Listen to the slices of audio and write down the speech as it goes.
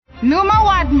Numa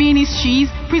Word Ministries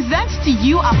presents to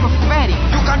you a prophetic.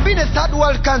 You can be in a third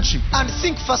world country and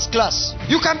think first class.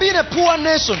 You can be in a poor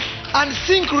nation and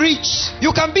think rich.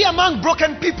 You can be among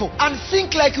broken people and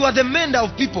think like you are the mender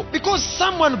of people, because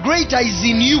someone greater is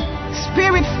in you.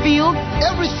 Spirit-filled.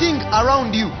 Everything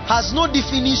around you has no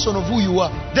definition of who you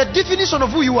are. The definition of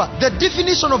who you are, the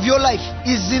definition of your life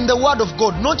is in the Word of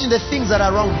God, not in the things that are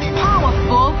around you.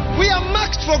 Powerful. We are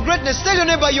marked for greatness. Tell your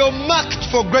neighbor, you're marked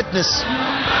for greatness.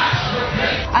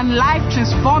 And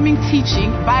life-transforming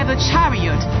teaching by the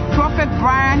chariot, Prophet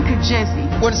Brian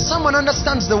Kajesi. When someone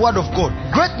understands the Word of God,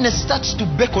 greatness starts to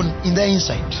beckon in their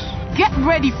inside. Get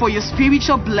ready for your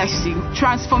spiritual blessing,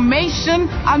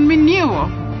 transformation, and renewal.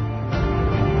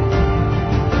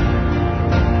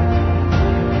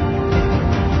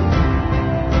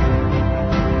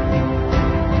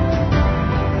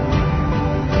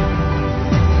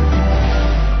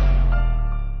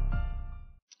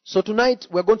 So tonight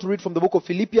we're going to read from the book of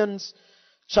Philippians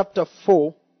chapter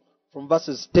 4 from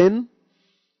verses 10,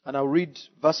 and I'll read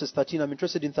verses 13. I'm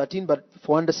interested in 13, but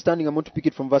for understanding I'm going to pick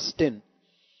it from verse 10.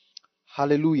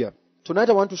 Hallelujah. Tonight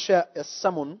I want to share a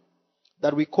sermon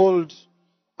that we called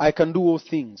I Can Do All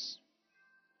Things.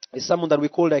 A sermon that we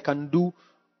called I Can Do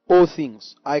All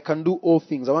Things. I Can Do All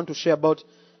Things. I want to share about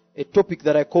a topic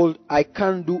that I called I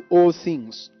Can Do All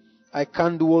Things. I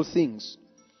Can Do All Things.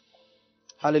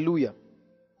 Hallelujah.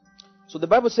 So the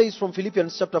Bible says from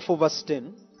Philippians chapter 4 verse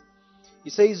 10,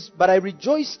 it says, "But I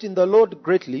rejoiced in the Lord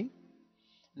greatly,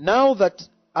 now that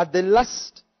at the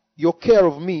last your care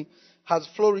of me has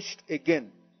flourished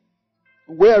again,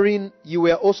 wherein you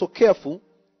were also careful,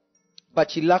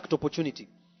 but ye lacked opportunity."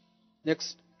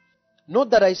 Next.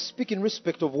 "Not that I speak in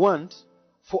respect of want,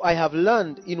 for I have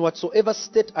learned in whatsoever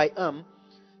state I am,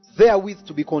 therewith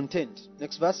to be content."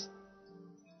 Next verse.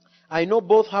 "I know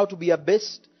both how to be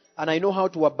abased, and I know how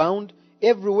to abound.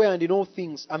 Everywhere and in all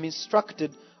things I'm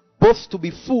instructed, both to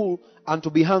be full and to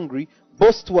be hungry,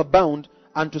 both to abound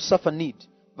and to suffer need."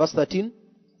 Verse 13.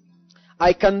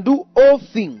 "I can do all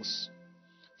things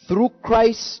through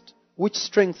Christ which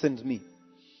strengthens me."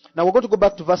 Now we're going to go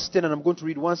back to verse 10, and I'm going to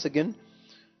read once again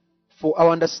for our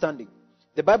understanding.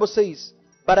 The Bible says,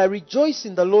 "But I rejoice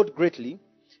in the Lord greatly,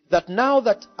 that now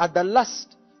that at the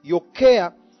last your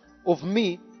care of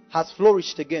me has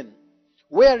flourished again,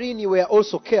 wherein you were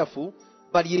also careful,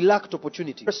 but ye lacked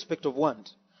opportunity, respect of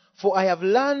want. For I have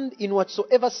learned in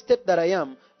whatsoever state that I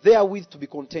am, therewith to be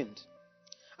content.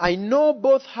 I know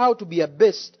both how to be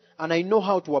abased, and I know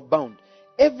how to abound.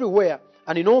 Everywhere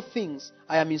and in all things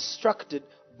I am instructed,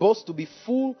 both to be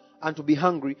full and to be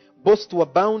hungry, both to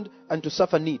abound and to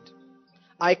suffer need.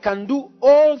 I can do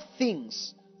all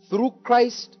things through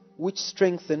Christ which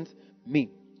strengtheneth me."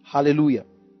 Hallelujah.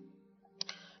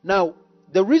 Now,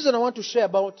 the reason I want to share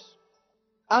about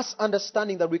us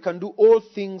understanding that we can do all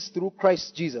things through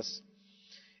Christ Jesus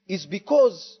is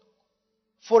because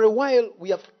for a while we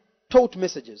have taught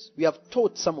messages, we have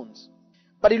taught sermons,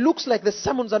 but it looks like the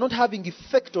sermons are not having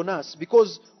effect on us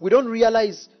because we don't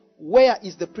realize where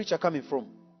is the preacher coming from.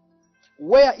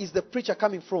 Where is the preacher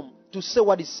coming from to say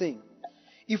what he's saying?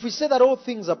 If we say that all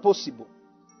things are possible,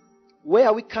 where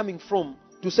are we coming from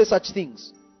to say such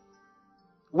things?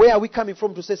 Where are we coming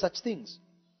from to say such things?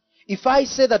 If I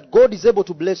say that God is able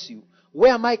to bless you,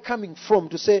 where am I coming from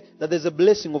to say that there's a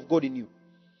blessing of God in you?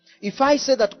 If I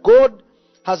say that God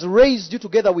has raised you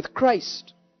together with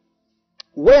Christ,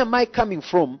 where am I coming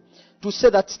from to say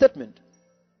that statement?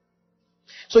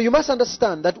 So you must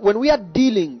understand that when we are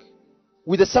dealing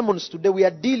with the sermons today, we are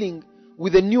dealing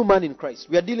with a new man in Christ.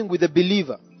 We are dealing with a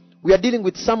believer. We are dealing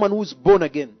with someone who is born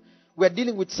again. We are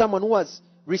dealing with someone who has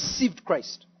received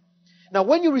Christ. Now,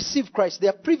 when you receive Christ, there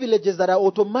are privileges that are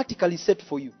automatically set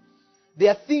for you. There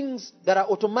are things that are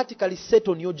automatically set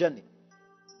on your journey.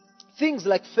 Things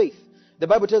like faith. The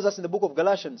Bible tells us in the book of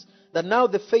Galatians that now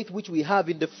the faith which we have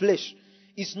in the flesh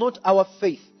is not our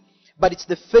faith, but it's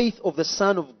the faith of the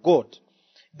Son of God.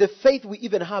 The faith we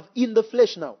even have in the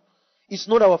flesh now is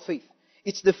not our faith.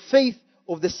 It's the faith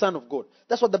of the Son of God.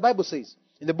 That's what the Bible says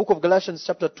in the book of Galatians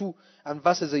chapter 2 and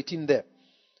verses 18 there.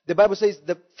 The Bible says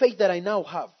the faith that I now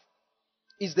have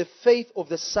is the faith of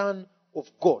the Son of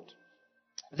God.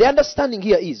 The understanding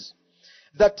here is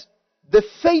that the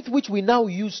faith which we now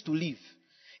use to live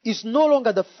is no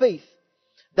longer the faith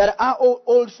that our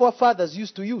old forefathers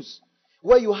used to use,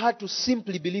 where you had to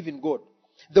simply believe in God.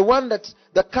 The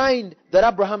kind that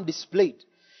Abraham displayed.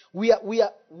 We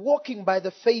are walking by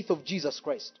the faith of Jesus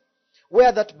Christ,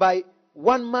 where that by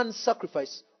one man's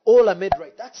sacrifice all are made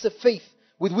right. That's the faith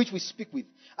with which we speak with.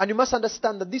 And you must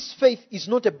understand that this faith is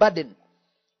not a burden.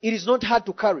 It is not hard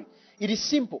to carry. It is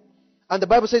simple. And the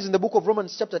Bible says in the book of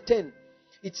Romans chapter 10,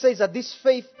 it says that this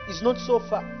faith is not so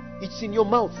far. It's in your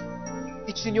mouth.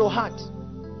 It's in your heart.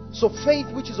 So faith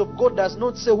which is of God does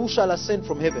not say, who shall ascend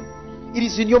from heaven? It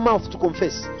is in your mouth to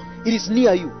confess. It is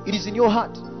near you. It is in your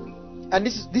heart. And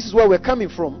this is where we're coming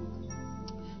from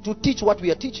to teach what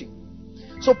we are teaching.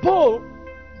 So Paul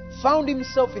found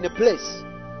himself in a place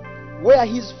where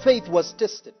his faith was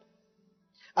tested.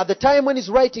 At the time when he's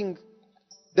writing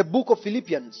the book of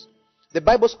Philippians, the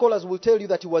Bible scholars will tell you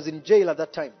that he was in jail at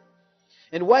that time.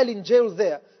 And while in jail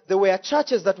there were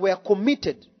churches that were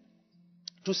committed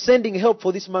to sending help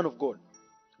for this man of God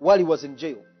while he was in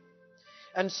jail.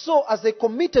 And so as they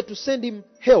committed to send him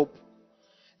help,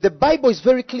 the Bible is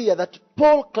very clear that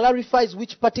Paul clarifies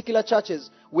which particular churches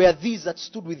were these that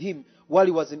stood with him while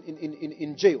he was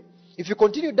in jail. If you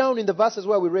continue down in the verses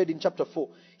where we read in chapter 4,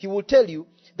 he will tell you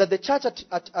that the church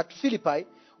at Philippi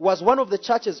was one of the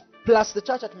churches, plus the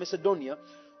church at Macedonia,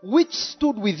 which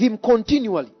stood with him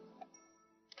continually.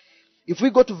 If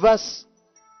we go to verse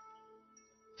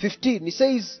 15, he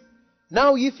says,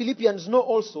 now ye Philippians know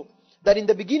also that in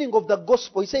the beginning of the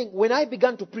gospel, he's saying, when I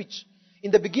began to preach, in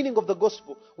the beginning of the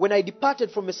gospel, when I departed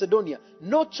from Macedonia,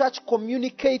 no church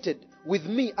communicated with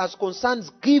me as concerns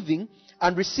giving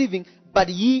and receiving, but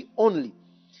ye only.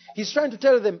 He's trying to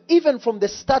tell them, even from the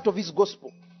start of his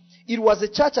gospel, it was a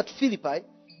church at Philippi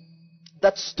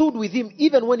that stood with him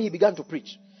even when he began to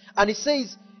preach. And he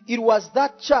says, it was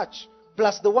that church,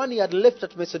 plus the one he had left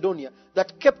at Macedonia,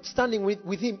 that kept standing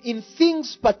with him in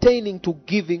things pertaining to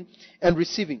giving and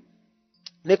receiving.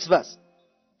 Next verse.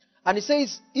 And he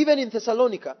says, even in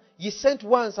Thessalonica, ye sent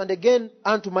once and again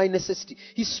unto my necessity.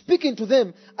 He's speaking to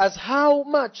them as how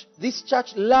much this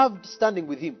church loved standing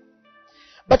with him.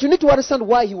 But you need to understand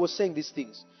why he was saying these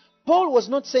things. Paul was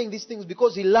not saying these things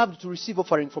because he loved to receive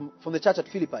offering from the church at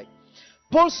Philippi.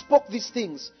 Paul spoke these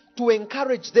things to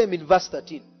encourage them in verse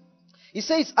 13. He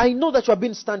says, I know that you have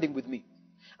been standing with me.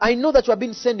 I know that you have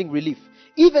been sending relief,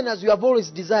 even as you have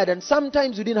always desired, and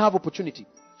sometimes you didn't have opportunity.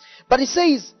 But he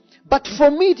says, but for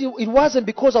me it wasn't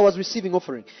because I was receiving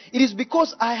offering. It is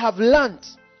because I have learned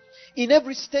in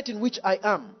every state in which I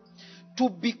am to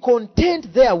be content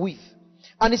therewith.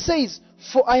 And he says,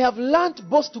 for I have learned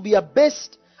both to be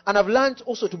abased and have learned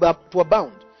also to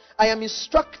abound. I am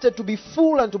instructed to be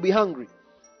full and to be hungry.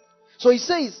 So he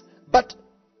says, but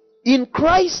in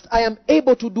Christ I am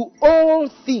able to do all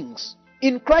things.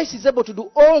 In Christ is able to do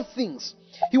all things.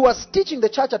 He was teaching the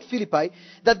church at Philippi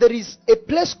that there is a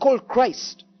place called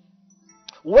Christ,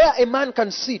 where a man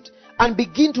can sit and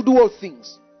begin to do all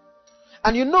things.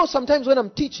 And you know, sometimes when I'm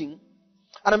teaching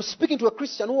and I'm speaking to a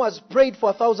Christian who has prayed for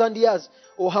 1,000 years,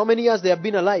 or how many years they have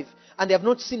been alive, and they have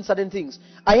not seen certain things,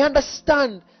 I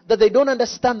understand that they don't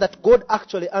understand that God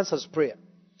actually answers prayer.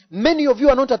 Many of you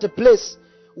are not at a place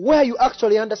where you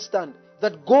actually understand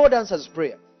that God answers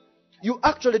prayer. You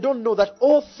actually don't know that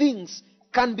all things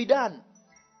can be done.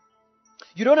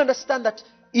 You don't understand that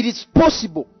it is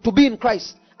possible to be in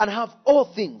Christ and have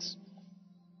all things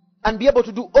and be able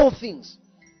to do all things.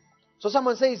 So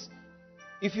someone says,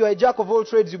 if you are a jack of all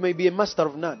trades, you may be a master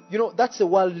of none. You know, that's a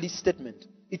worldly statement.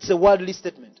 It's a worldly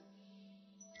statement.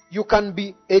 You can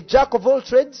be a jack of all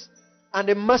trades and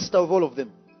a master of all of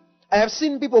them. I have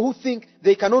seen people who think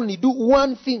they can only do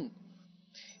one thing.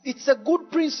 It's a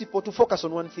good principle to focus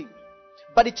on one thing,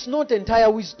 but it's not entire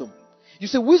wisdom. You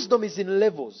see, wisdom is in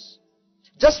levels.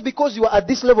 Just because you are at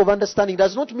this level of understanding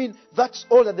does not mean that's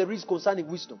all that there is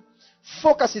concerning wisdom.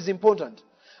 Focus is important.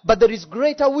 But there is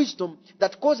greater wisdom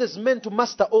that causes men to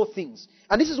master all things.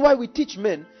 And this is why we teach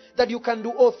men that you can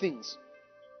do all things.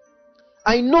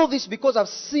 I know this because I've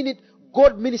seen it,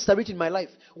 God minister it in my life,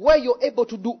 where you're able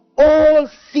to do all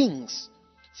things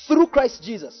through Christ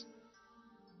Jesus.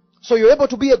 So you're able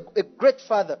to be a great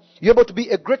father. You're able to be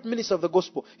a great minister of the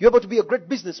gospel. You're able to be a great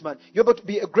businessman. You're able to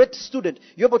be a great student.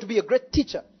 You're able to be a great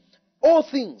teacher. All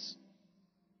things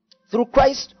through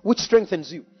Christ which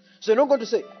strengthens you. So you're not going to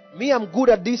say, me, I'm good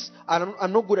at this and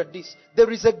I'm not good at this.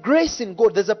 There is a grace in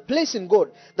God. There's a place in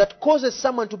God that causes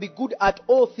someone to be good at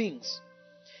all things.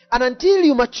 And until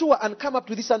you mature and come up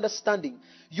to this understanding,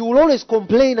 you will always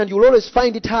complain and you will always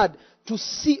find it hard to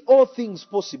see all things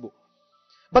possible.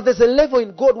 But there's a level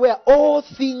in God where all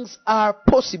things are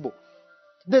possible.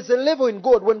 There's a level in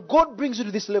God, when God brings you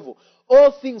to this level,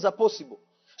 all things are possible.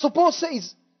 So Paul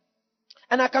says,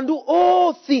 and I can do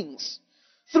all things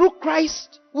through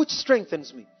Christ which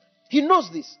strengthens me. He knows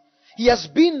this. He has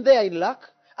been there in lack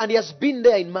and he has been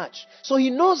there in much. So he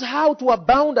knows how to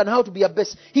abound and how to be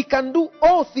abased. He can do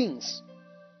all things.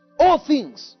 All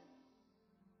things.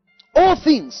 All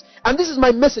things. And this is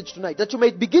my message tonight, that you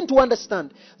may begin to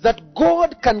understand that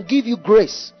God can give you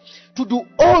grace to do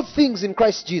all things in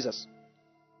Christ Jesus.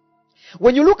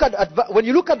 When you look at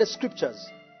the scriptures,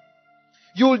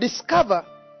 you will discover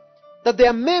that there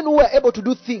are men who are able to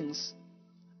do things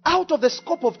out of the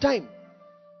scope of time.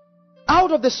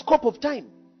 Out of the scope of time.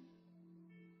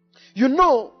 You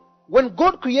know, when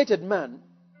God created man,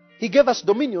 He gave us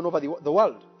dominion over the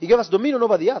world. He gave us dominion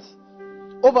over the earth,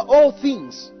 over all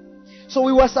things. So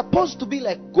we were supposed to be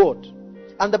like God.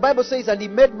 And the Bible says, and He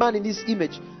made man in His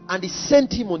image, and He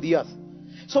sent him on the earth.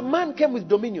 So man came with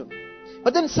dominion.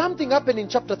 But then something happened in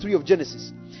chapter 3 of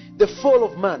Genesis. The fall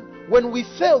of man. When we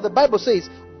fell, the Bible says,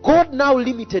 God now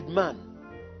limited man.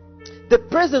 The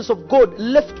presence of God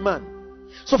left man.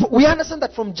 So we understand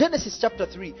that from Genesis chapter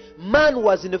 3, man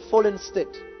was in a fallen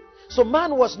state. So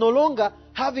man was no longer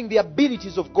having the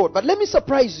abilities of God. But let me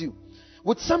surprise you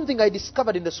with something I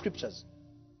discovered in the scriptures.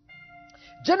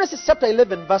 Genesis chapter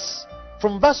 11,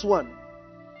 from verse 1.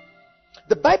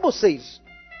 The Bible says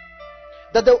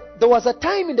that there was a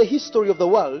time in the history of the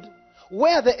world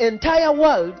where the entire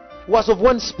world was of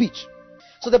one speech.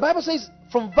 So the Bible says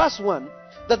from verse 1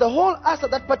 that the whole earth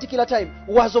at that particular time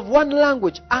was of one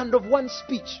language and of one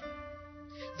speech.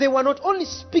 They were not only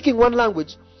speaking one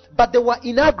language, but they were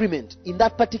in agreement in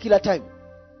that particular time.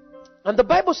 And the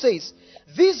Bible says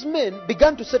these men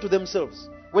began to say to themselves,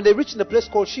 when they reached in a place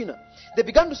called Shinar, they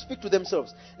began to speak to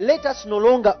themselves, let us no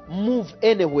longer move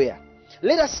anywhere.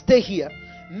 Let us stay here,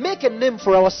 make a name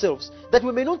for ourselves, that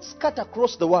we may not scatter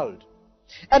across the world.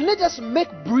 And let us make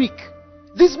brick.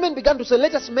 These men began to say,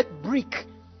 let us make brick.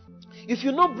 If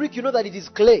you know brick, you know that it is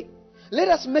clay. Let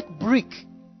us make brick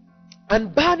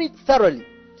and burn it thoroughly.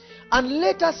 And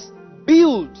let us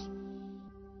build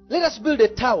a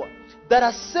tower that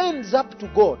ascends up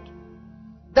to God.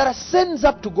 That ascends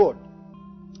up to God.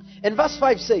 And verse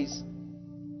 5 says,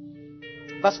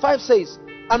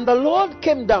 and the Lord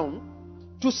came down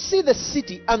to see the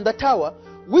city and the tower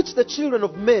which the children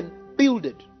of men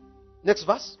builded. Next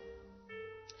verse.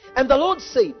 And the Lord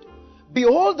said,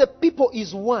 behold, the people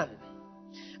is one,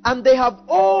 and they have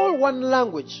all one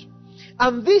language.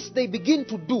 And this they begin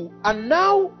to do, and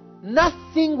now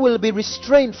nothing will be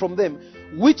restrained from them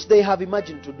which they have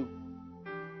imagined to do.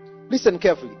 Listen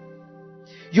carefully.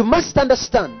 You must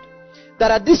understand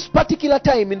that at this particular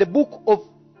time in the book of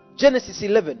Genesis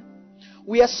 11,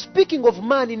 we are speaking of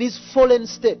man in his fallen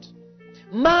state.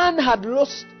 Man had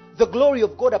lost the glory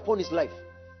of God upon his life.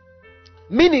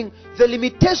 Meaning the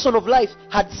limitation of life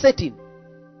had set in.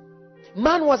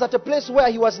 Man was at a place where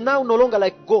he was now no longer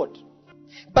like God.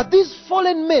 But these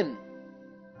fallen men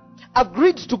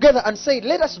agreed together and said,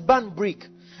 let us burn brick,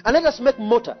 and let us make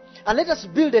mortar, and let us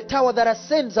build a tower that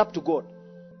ascends up to God.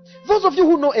 Those of you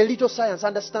who know a little science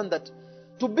understand that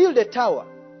to build a tower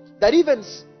that even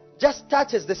just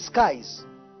touches the skies,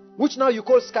 which now you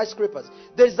call skyscrapers,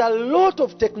 there's a lot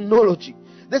of technology,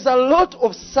 there's a lot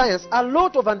of science, a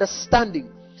lot of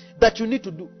understanding that you need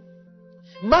to do.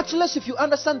 Much less if you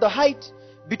understand the height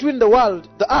between the world,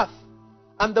 the earth,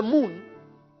 and the moon.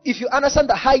 If you understand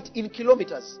the height in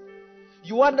kilometers,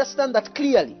 you understand that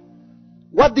clearly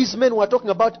what these men were talking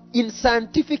about in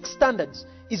scientific standards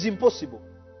is impossible.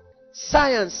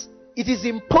 Science, it is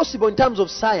impossible in terms of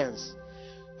science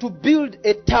to build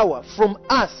a tower from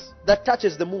earth that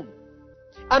touches the moon.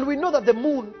 And we know that the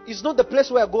moon is not the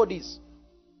place where God is.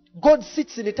 God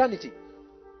sits in eternity.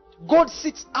 God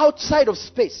sits outside of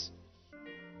space.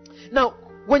 Now,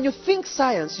 when you think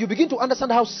science, you begin to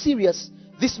understand how serious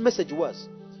this message was.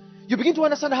 You begin to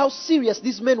understand how serious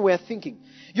these men were thinking.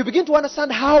 You begin to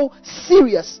understand how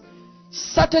serious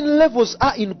certain levels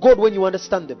are in God when you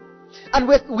understand them. And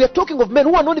we're talking of men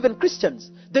who are not even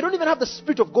Christians. They don't even have the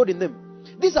Spirit of God in them.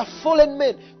 These are fallen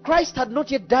men. Christ had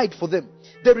not yet died for them.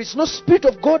 There is no Spirit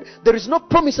of God. There is no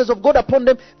promises of God upon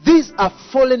them. These are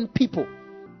fallen people.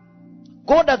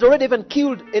 God has already even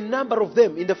killed a number of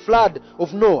them in the flood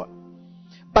of Noah.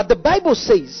 But the Bible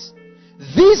says,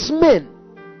 these men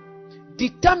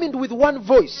determined with one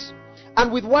voice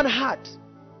and with one heart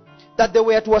that they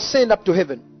were to ascend up to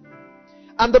heaven.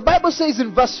 And the Bible says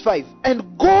in verse 5,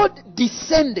 and God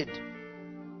descended.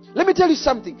 Let me tell you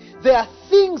something. There are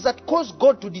things that cause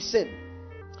God to descend.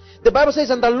 The Bible says,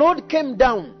 and the Lord came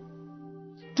down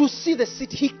to see the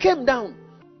city. He came down.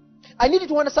 I need you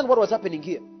to understand what was happening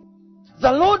here.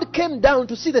 The Lord came down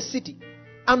to see the city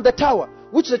and the tower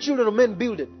which the children of men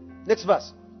builded. Next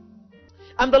verse.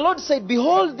 And the Lord said,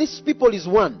 behold, this people is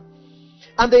one,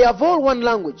 and they have all one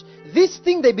language. This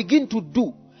thing they begin to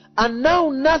do, and now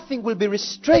nothing will be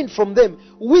restrained from them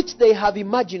which they have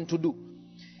imagined to do.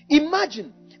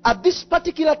 Imagine, at this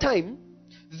particular time,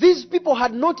 these people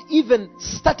had not even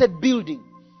started building.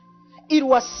 It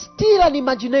was still an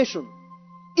imagination.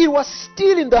 It was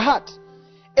still in the heart.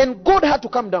 And God had to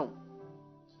come down.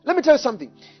 Let me tell you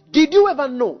something. Did you ever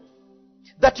know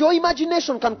that your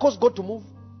imagination can cause God to move?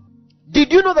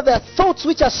 Did you know that there are thoughts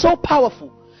which are so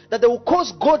powerful that they will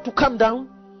cause God to come down?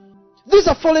 These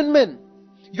are fallen men.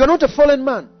 You are not a fallen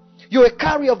man. You are a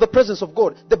carrier of the presence of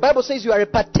God. The Bible says you are a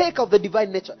partaker of the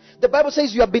divine nature. The Bible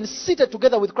says you have been seated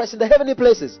together with Christ in the heavenly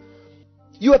places.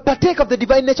 You are a partaker of the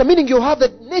divine nature, meaning you have the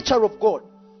nature of God.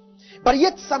 But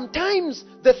yet sometimes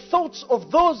the thoughts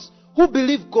of those who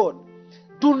believe God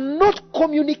do not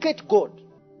communicate God.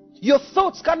 Your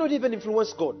thoughts cannot even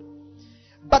influence God.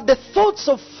 But the thoughts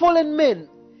of fallen men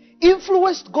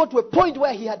influenced God to a point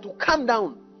where he had to come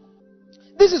down.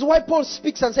 This is why Paul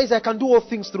speaks and says, I can do all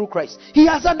things through Christ. He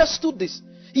has understood this.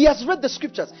 He has read the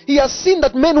scriptures. He has seen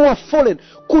that men who are fallen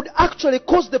could actually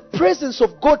cause the presence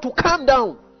of God to come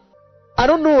down. I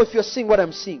don't know if you're seeing what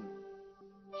I'm seeing.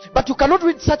 But you cannot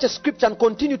read such a scripture and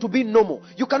continue to be normal.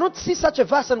 You cannot see such a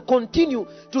verse and continue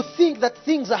to think that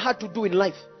things are hard to do in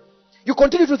life. You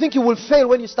continue to think you will fail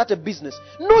when you start a business.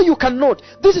 No, you cannot.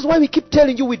 This is why we keep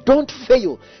telling you we don't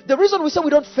fail. The reason we say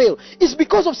we don't fail is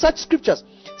because of such scriptures.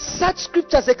 Such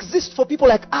scriptures exist for people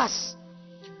like us.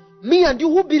 Me and you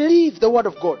who believe the word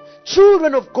of God.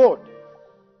 Children of God.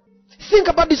 Think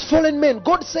about these fallen men.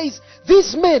 God says,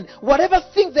 these men, whatever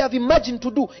thing they have imagined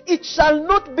to do, it shall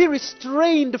not be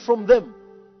restrained from them.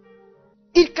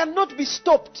 It cannot be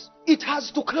stopped. It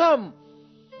has to come.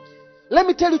 Let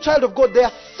me tell you, child of God, there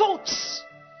are thoughts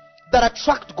that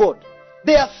attract God.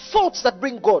 There are thoughts that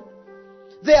bring God.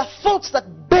 There are thoughts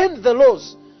that bend the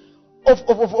laws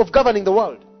of governing the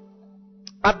world.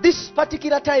 At this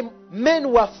particular time,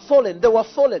 men were fallen. They were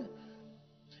fallen.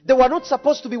 They were not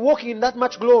supposed to be walking in that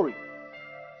much glory.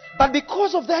 But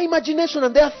because of their imagination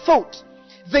and their thought,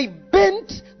 they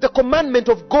bent the commandment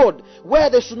of God where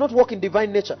they should not walk in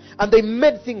divine nature. And they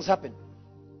made things happen.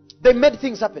 They made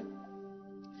things happen.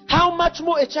 How much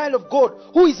more a child of God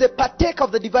who is a partaker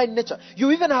of the divine nature?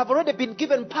 You even have already been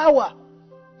given power.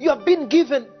 You have been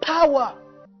given power.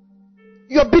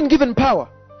 You have been given power.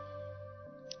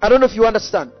 I don't know if you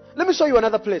understand. Let me show you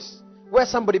another place where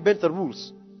somebody bent the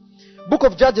rules. Book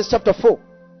of Judges chapter 4.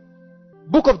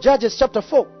 Book of Judges chapter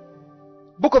 4.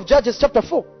 Book of Judges chapter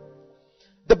 4.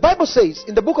 The Bible says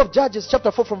in the book of Judges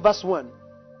chapter 4 from verse 1,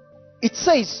 it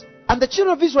says, and the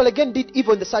children of Israel again did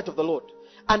evil in the sight of the Lord.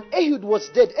 And Ehud was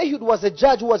dead. Ehud was a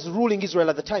judge who was ruling Israel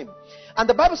at the time. And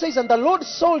the Bible says, and the Lord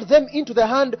sold them into the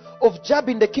hand of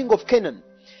Jabin the king of Canaan,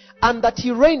 and that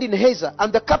he reigned in Hazor,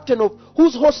 and the captain of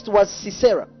whose host was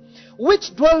Sisera,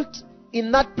 which dwelt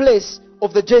in that place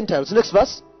of the Gentiles. Next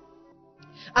verse.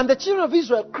 And the children of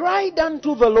Israel cried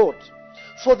unto the Lord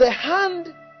for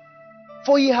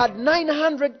he had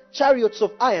 900 chariots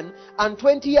of iron, and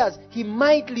 20 years he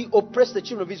mightily oppressed the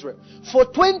children of Israel. For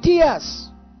 20 years,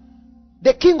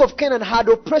 the king of Canaan had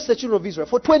oppressed the children of Israel.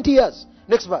 For 20 years.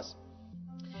 Next verse.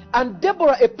 And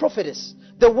Deborah, a prophetess,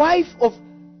 the wife of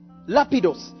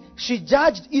Lapidos, she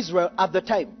judged Israel at the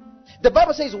time. The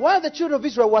Bible says, while the children of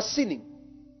Israel were sinning,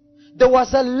 there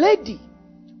was a lady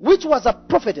which was a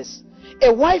prophetess,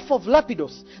 a wife of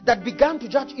Lapidos, that began to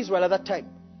judge Israel at that time.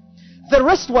 The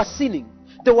rest was sinning.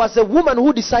 There was a woman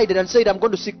who decided and said, I'm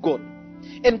going to seek God.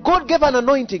 And God gave her an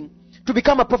anointing to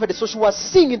become a prophetess. So she was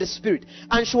seeing in the spirit,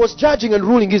 and she was judging and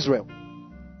ruling Israel.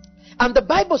 And the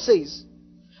Bible says,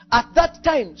 at that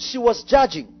time she was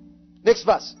judging. Next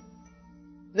verse.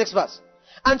 Next verse.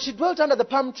 And she dwelt under the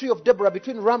palm tree of Deborah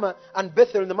between Ramah and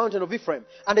Bethel in the mountain of Ephraim.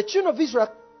 And the children of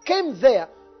Israel came there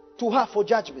to her for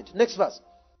judgment. Next verse.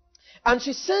 And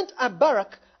she sent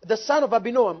Barak, the son of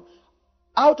Abinoam,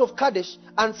 out of Kadesh,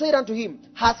 and said unto him,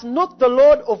 hath not the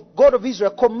Lord of God of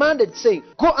Israel commanded, saying,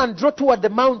 go and draw toward the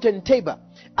mountain Tabor,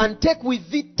 and take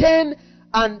with thee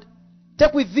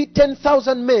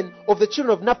 10,000 men of the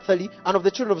children of Naphtali and of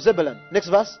the children of Zebulun. Next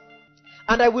verse.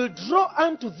 And I will draw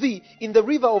unto thee in the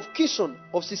river of Kishon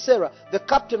of Sisera, the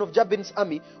captain of Jabin's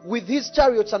army, with his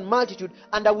chariots and multitude,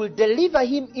 and I will deliver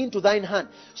him into thine hand.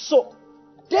 So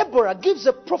Deborah gives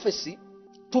a prophecy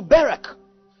to Barak,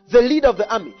 the leader of the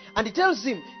army, and he tells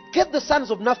him, get the sons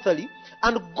of Naphtali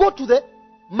and go to the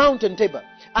mountain Tabor,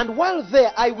 and while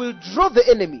there I will draw the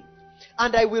enemy,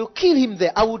 and I will kill him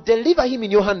there. I will deliver him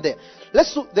in your hand there.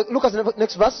 Let's look at the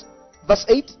next verse, verse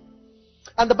 8.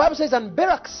 And the Bible says, and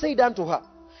Barak said unto her,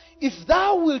 if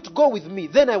thou wilt go with me,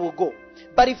 then I will go,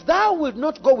 but if thou wilt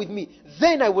not go with me,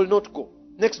 then I will not go.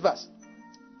 Next verse.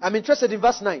 I'm interested in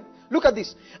verse 9. Look at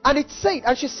this. And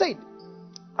she said,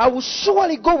 I will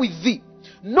surely go with thee,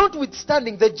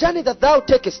 notwithstanding the journey that thou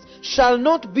takest shall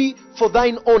not be for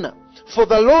thine honor, for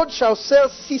the Lord shall sell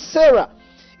Sisera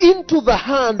into the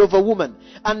hand of a woman.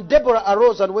 And Deborah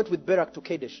arose and went with Barak to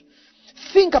Kadesh.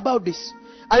 Think about this.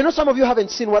 I know some of you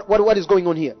haven't seen what is going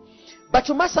on here. But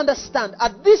you must understand,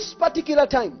 at this particular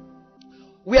time,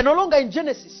 we are no longer in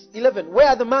Genesis 11,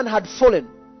 where the man had fallen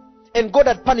and God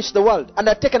had punished the world and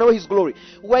had taken away his glory.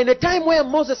 We're in a time where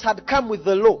Moses had come with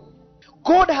the law.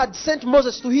 God had sent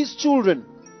Moses to his children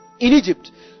in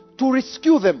Egypt to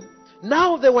rescue them.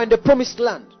 Now they were in the promised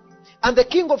land, and the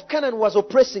king of Canaan was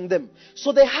oppressing them.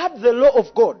 So they had the law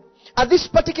of God. At this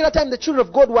particular time, the children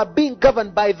of God were being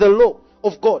governed by the law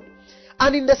of God.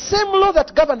 And in the same law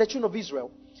that governed the children of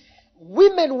Israel,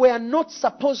 women were not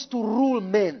supposed to rule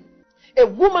men. A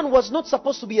woman was not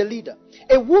supposed to be a leader.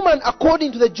 A woman,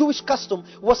 according to the Jewish custom,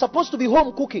 was supposed to be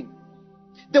home cooking.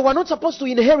 They were not supposed to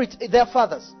inherit their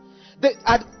fathers.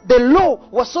 The law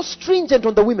was so stringent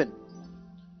on the women.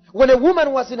 When a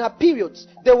woman was in her periods,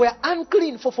 they were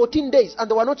unclean for 14 days, and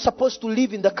they were not supposed to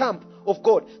live in the camp of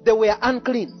God. They were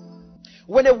unclean.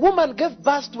 When a woman gave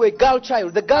birth to a girl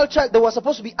child, they were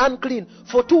supposed to be unclean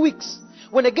for 2 weeks.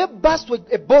 When they gave birth to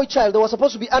a boy child, they were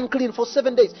supposed to be unclean for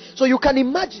 7 days. So you can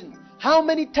imagine how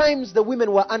many times the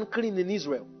women were unclean in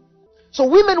Israel. So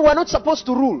women were not supposed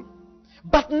to rule.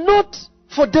 But not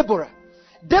for Deborah.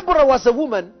 Deborah was a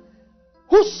woman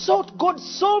who sought God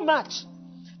so much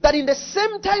that in the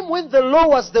same time when the law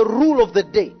was the rule of the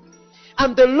day,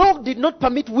 and the law did not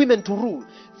permit women to rule,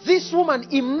 this woman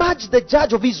emerged the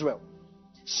judge of Israel.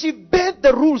 She bent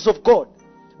the rules of God.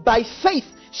 By faith,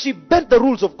 she bent the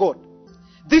rules of God.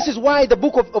 This is why the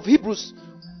book of Hebrews,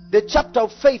 the chapter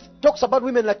of faith, talks about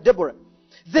women like Deborah.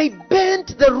 They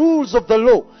bent the rules of the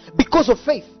law because of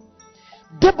faith.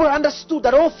 Deborah understood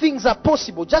that all things are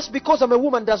possible. Just because I'm a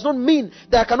woman does not mean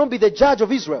that I cannot be the judge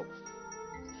of Israel.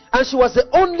 And she was the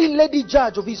only lady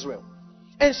judge of Israel.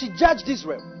 And she judged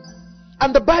Israel.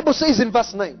 And the Bible says in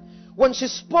verse 9, when she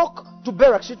spoke to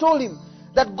Barak, she told him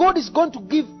that God is going to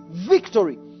give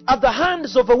victory at the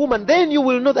hands of a woman. Then you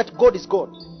will know that God is God.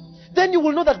 Then you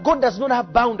will know that God does not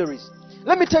have boundaries.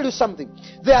 Let me tell you something.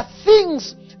 There are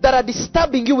things that are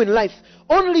disturbing you in life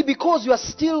only because you are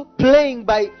still playing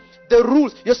by the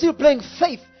rules. You're still playing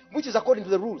faith, which is according to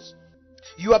the rules.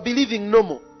 You are believing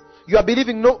normal. You are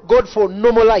believing God for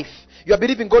normal life. You are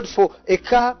believing God for a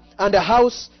car and a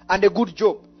house and a good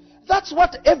job. That's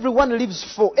what everyone lives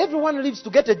for. Everyone lives to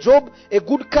get a job, a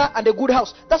good car and a good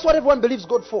house. That's what everyone believes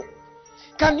God for.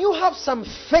 Can you have some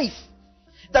faith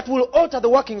that will alter the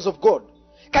workings of God?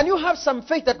 Can you have some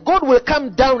faith that God will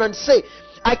come down and say,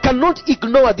 I cannot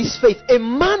ignore this faith. A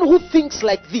man who thinks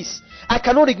like this, I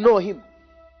cannot ignore him.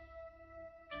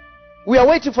 We are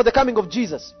waiting for the coming of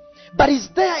Jesus. But is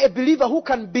there a believer who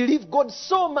can believe God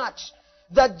so much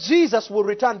that Jesus will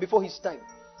return before his time?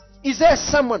 Is there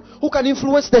someone who can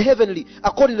influence the heavenly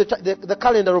according to the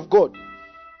calendar of God?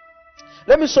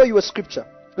 Let me show you a scripture.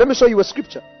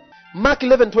 Mark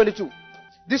 11:22.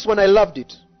 This one I loved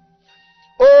it.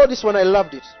 Oh, this one I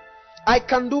loved it. I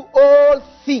can do all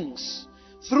things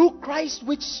through Christ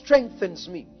which strengthens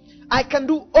me. I can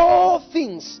do all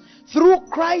things through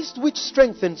Christ which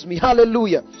strengthens me.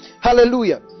 Hallelujah.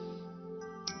 Hallelujah.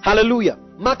 Hallelujah.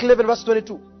 Mark 11 verse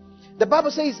 22. The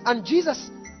Bible says, and Jesus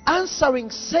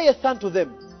answering saith unto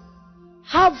them,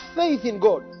 have faith in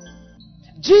God.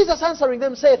 Jesus answering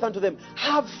them saith unto them,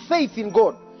 have faith in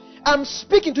God. I'm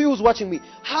speaking to you who's watching me.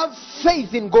 Have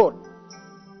faith in God.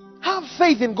 Have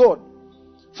faith in God.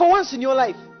 For once in your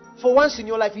life,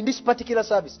 in this particular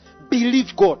service,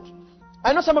 believe God.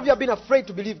 I know some of you have been afraid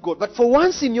to believe God, but for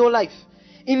once in your life,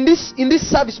 in this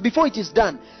service, before it is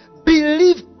done,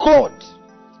 believe God.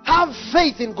 Have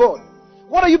faith in God.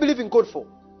 What are you believing God for?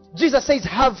 Jesus says,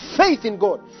 have faith in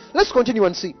God. Let's continue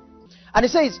and see. And he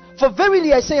says, for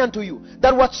verily I say unto you,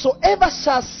 that whatsoever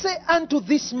shall say unto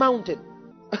this mountain,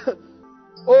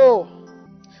 oh,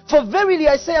 for verily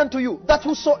I say unto you, that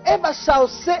whosoever shall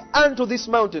say unto this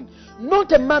mountain,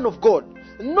 not a man of God,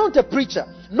 not a preacher,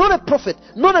 not a prophet,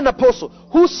 not an apostle,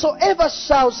 whosoever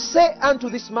shall say unto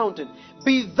this mountain,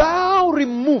 be thou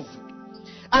removed,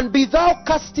 and be thou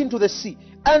cast into the sea,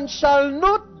 and shall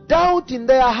not doubt in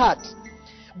their heart,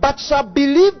 but shall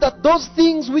believe that those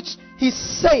things which he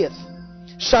saith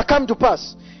shall come to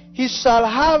pass, he shall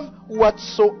have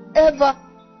whatsoever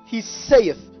he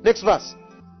saith. Next verse.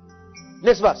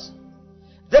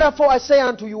 Therefore I say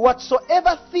unto you,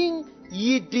 whatsoever thing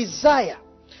ye desire,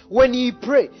 when ye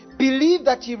pray, believe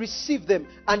that ye receive them,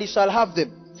 and ye shall have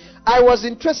them. I was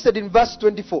interested in verse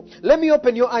 24. Let me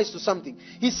open your eyes to something.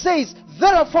 He says,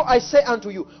 therefore I say unto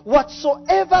you,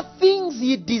 whatsoever things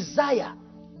ye desire,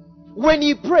 when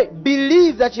ye pray,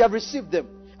 believe that ye have received them,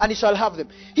 and ye shall have them.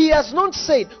 He has not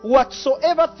said,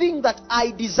 whatsoever thing that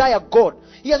I desire God.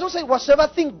 He has not said,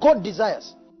 whatsoever thing God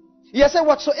desires. He has said,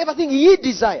 whatsoever thing ye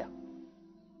desire,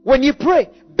 when ye pray,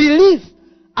 believe,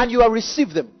 and you have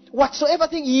received them. Whatsoever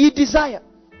thing ye desire.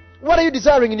 What are you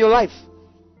desiring in your life?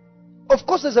 Of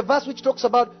course, there's a verse which talks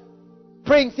about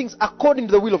praying things according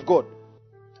to the will of God.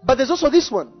 But there's also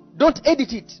this one. Don't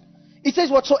edit it. It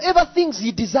says, whatsoever things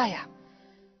ye desire.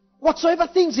 Whatsoever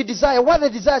things ye desire. What are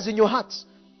the desires in your hearts?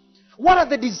 What are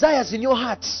the desires in your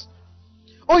hearts?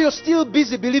 Or you're still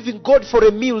busy believing God for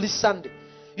a meal this Sunday.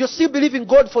 You're still believing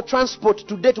God for transport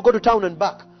today to go to town and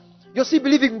back. You're still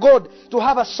believing God to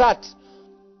have a shirt.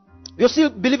 You're still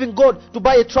believing God to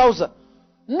buy a trouser.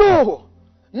 No.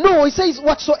 No, it says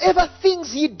whatsoever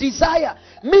things ye desire.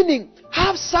 Meaning,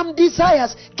 have some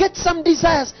desires. Get some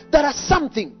desires that are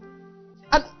something.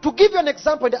 And to give you an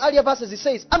example, in the earlier verses it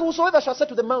says, and whosoever shall say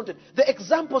to the mountain. The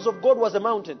examples of God was a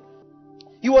mountain.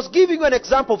 He was giving you an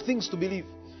example of things to believe.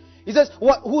 He says,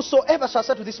 whosoever shall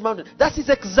say to this mountain. That's his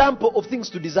example of things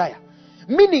to desire.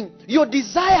 Meaning, your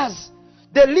desires,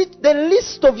 the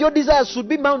list of your desires should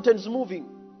be mountains moving.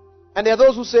 And there are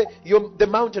those who say, you're the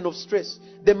mountain of stress,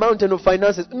 the mountain of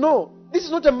finances. No, this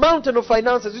is not a mountain of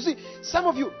finances. You see, some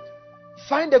of you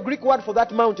find a Greek word for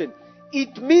that mountain.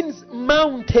 It means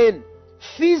mountain,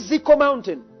 physical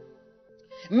mountain.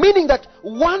 Meaning that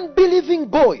one believing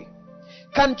boy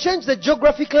can change the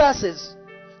geography classes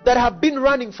that have been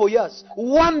running for years.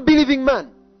 One believing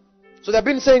man. So they've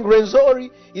been saying Rwenzori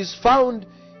is found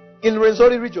in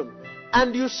Rwenzori region.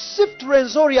 And you sift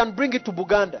Rwenzori and bring it to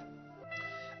Buganda.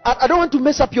 I don't want to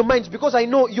mess up your minds because I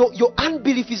know your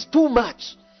unbelief is too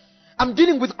much. I'm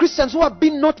dealing with Christians who have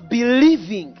been not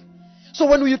believing. So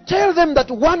when you tell them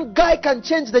that one guy can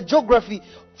change the geography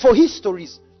for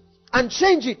histories and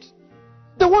change it,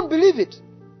 they won't believe it.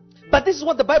 But this is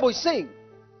what the Bible is saying.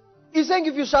 It's saying,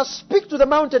 if you shall speak to the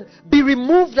mountain, be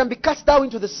removed and be cast down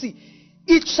into the sea.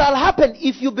 It shall happen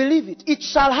if you believe it. It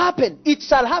shall happen. It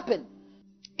shall happen.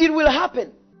 It will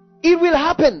happen. It will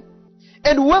happen.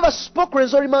 And whoever spoke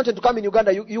Rwenzori Mountain to come in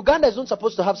Uganda, Uganda is not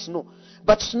supposed to have snow.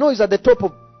 But snow is at the top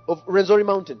of Rwenzori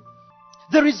Mountain.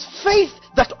 There is faith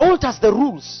that alters the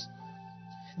rules.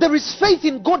 There is faith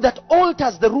in God that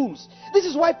alters the rules. This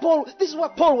is where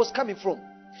Paul was coming from.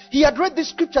 He had read these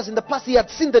scriptures in the past. He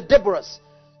had seen the Deborahs,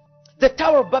 the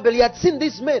Tower of Babel. He had seen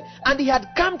these men. And he had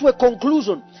come to a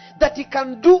conclusion that he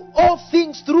can do all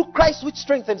things through Christ which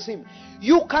strengthens him.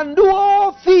 You can do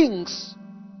all things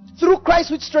through Christ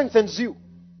which strengthens you.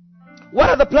 What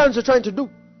are the plans you're trying to do?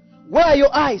 Where are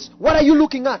your eyes? What are you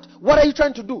looking at? What are you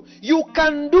trying to do? You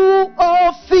can do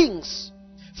all things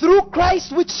through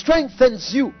Christ which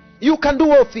strengthens you. You can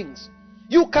do all things.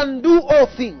 You can do all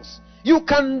things. You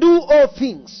can do all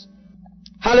things.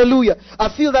 Hallelujah.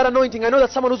 I feel that anointing. I know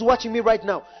that someone who's watching me right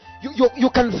now, you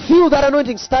can feel that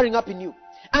anointing stirring up in you.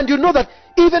 And you know that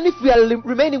even if we are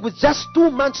remaining with just 2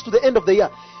 months to the end of the year,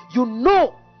 you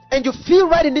know and you feel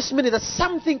right in this minute that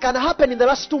something can happen in the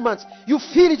last 2 months. You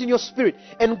feel it in your spirit.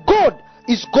 And God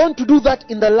is going to do that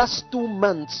in the last 2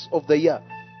 months of the year.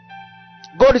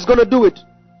 God is going to do it.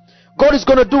 God is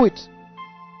going to do it.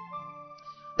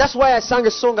 That's why I sang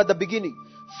a song at the beginning.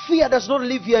 Fear does not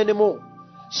live here anymore.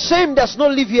 Shame does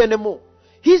not live here anymore.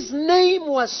 His name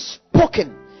was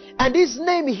spoken. And his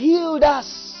name healed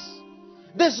us.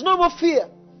 There's no more fear.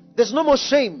 There's no more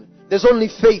shame. There's only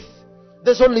faith.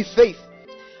 There's only faith.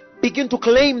 Begin to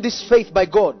claim this faith by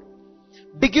God.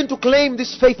 Begin to claim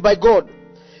this faith by God.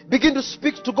 Begin to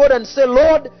speak to God and say,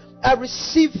 Lord, I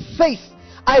receive faith.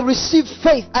 I receive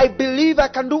faith. I believe I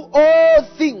can do all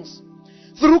things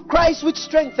through Christ which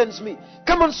strengthens me.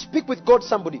 Come on, speak with God,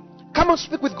 somebody. Come on,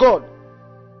 speak with God.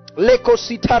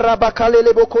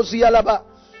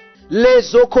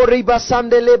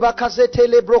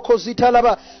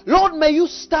 Lord, may you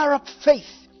stir up faith.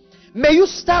 May you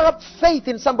stir up faith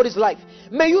in somebody's life.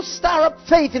 May you stir up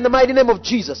faith in the mighty name of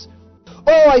Jesus.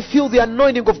 Oh, I feel the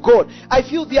anointing of God. I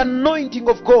feel the anointing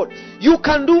of God. You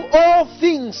can do all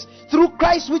things through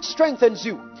Christ which strengthens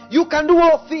you. You can do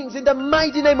all things in the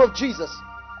mighty name of Jesus.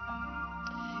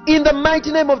 In the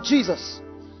mighty name of Jesus.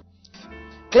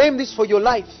 Claim this for your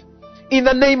life. In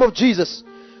the name of Jesus.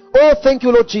 Oh, thank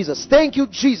you, Lord Jesus. Thank you,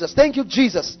 Jesus. Thank you,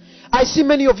 Jesus. I see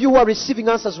many of you who are receiving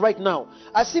answers right now.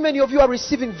 I see many of you are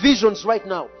receiving visions right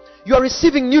now. You are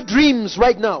receiving new dreams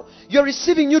right now. You are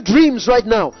receiving new dreams right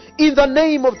now. In the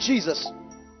name of Jesus.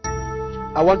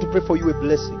 I want to pray for you a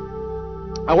blessing.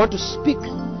 I want to speak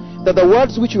that the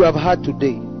words which you have heard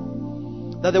today,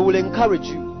 that they will encourage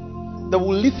you, that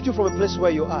will lift you from a place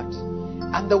where you're at,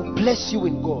 and they will bless you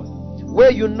in God, where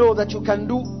you know that you can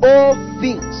do all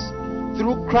things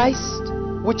through Christ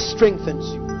which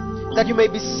strengthens you. That you may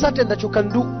be certain that you can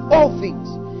do all things.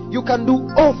 You can do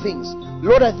all things.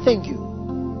 Lord, I thank you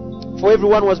for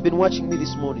everyone who has been watching me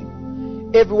this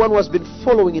morning. Everyone who has been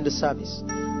following in the service.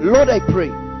 Lord, I pray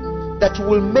that you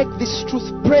will make this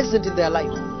truth present in their life,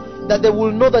 that they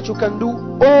will know that you can do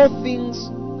all things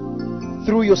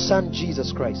through your Son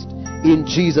Jesus Christ. In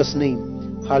Jesus'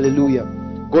 name, hallelujah.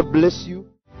 God bless you.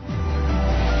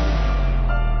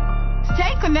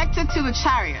 Stay connected to the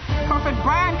Chariot, Prophet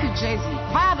Brian Kajezi,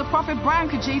 via the Prophet Brian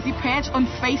Kajezi page on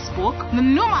Facebook, the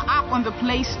Numa app on the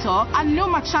Play Store, and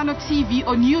Numa Channel TV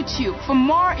on YouTube for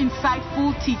more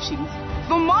insightful teachings.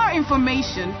 For more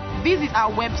information, visit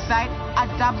our website at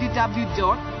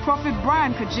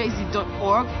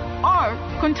www.prophetbriankajezi.org or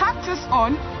contact us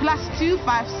on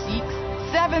 +256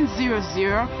 700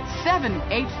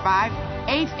 785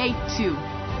 882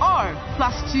 or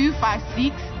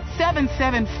 +256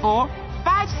 774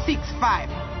 565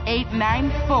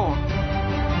 894.